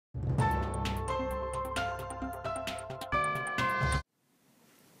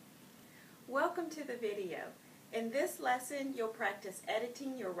Welcome to the video. In this lesson, you'll practice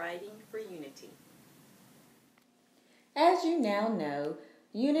editing your writing for Unity. As you now know,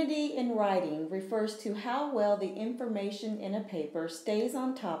 Unity in writing refers to how well the information in a paper stays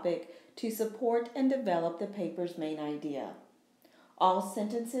on topic to support and develop the paper's main idea. All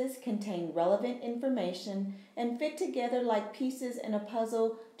sentences contain relevant information and fit together like pieces in a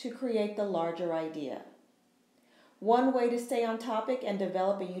puzzle to create the larger idea. One way to stay on topic and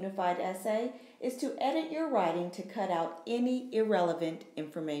develop a unified essay is to edit your writing to cut out any irrelevant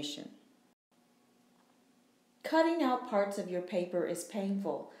information. Cutting out parts of your paper is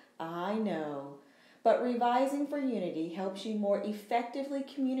painful, I know, but revising for Unity helps you more effectively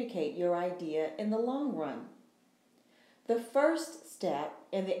communicate your idea in the long run. The first step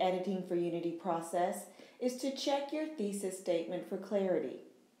in the editing for Unity process is to check your thesis statement for clarity.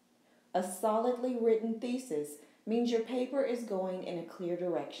 A solidly written thesis means your paper is going in a clear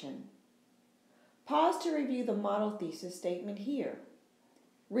direction. Pause to review the model thesis statement here.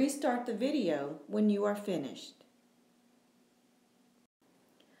 Restart the video when you are finished.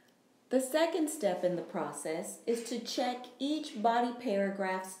 The second step in the process is to check each body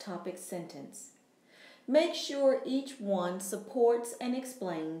paragraph's topic sentence. Make sure each one supports and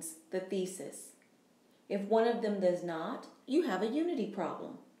explains the thesis. If one of them does not, you have a Unity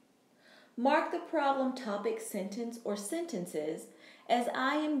problem. Mark the problem topic sentence or sentences as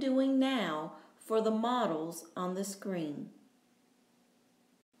I am doing now for the models on the screen.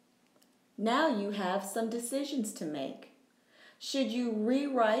 Now you have some decisions to make. Should you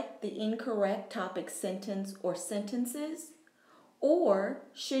rewrite the incorrect topic sentence or sentences, or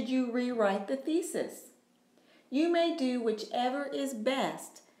should you rewrite the thesis? You may do whichever is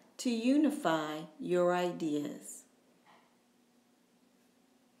best to unify your ideas.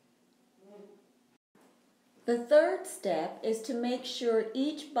 The third step is to make sure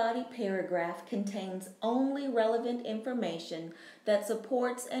each body paragraph contains only relevant information that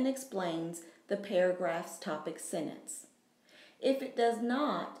supports and explains the paragraph's topic sentence. If it does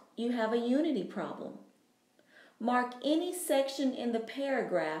not, you have a Unity problem. Mark any section in the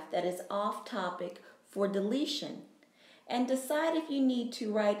paragraph that is off topic for deletion and decide if you need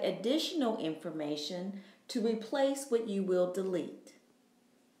to write additional information to replace what you will delete.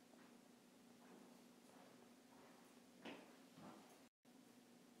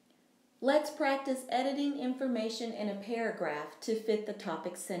 Let's practice editing information in a paragraph to fit the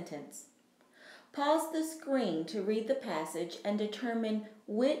topic sentence. Pause the screen to read the passage and determine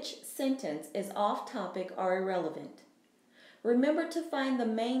which sentence is off topic or irrelevant. Remember to find the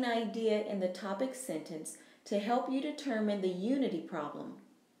main idea in the topic sentence to help you determine the Unity problem.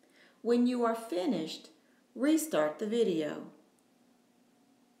 When you are finished, restart the video.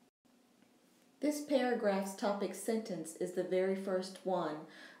 This paragraph's topic sentence is the very first one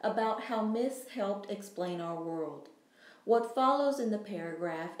about how myths helped explain our world. What follows in the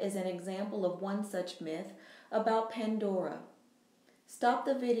paragraph is an example of one such myth about Pandora. Stop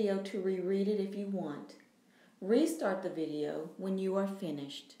the video to reread it if you want. Restart the video when you are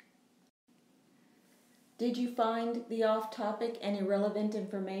finished. Did you find the off-topic and irrelevant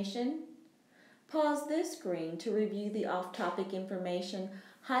information? Pause this screen to review the off-topic information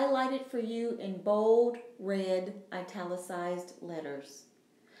highlighted for you in bold, red, italicized letters.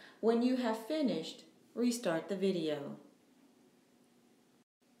 When you have finished, restart the video.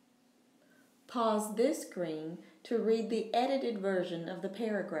 Pause this screen to read the edited version of the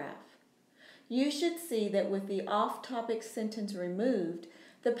paragraph. You should see that with the off-topic sentence removed,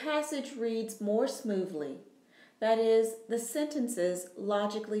 the passage reads more smoothly. That is, the sentences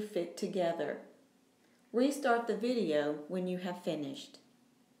logically fit together. Restart the video when you have finished.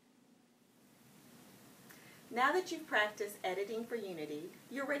 Now that you've practiced editing for Unity,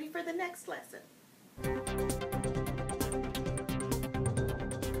 you're ready for the next lesson.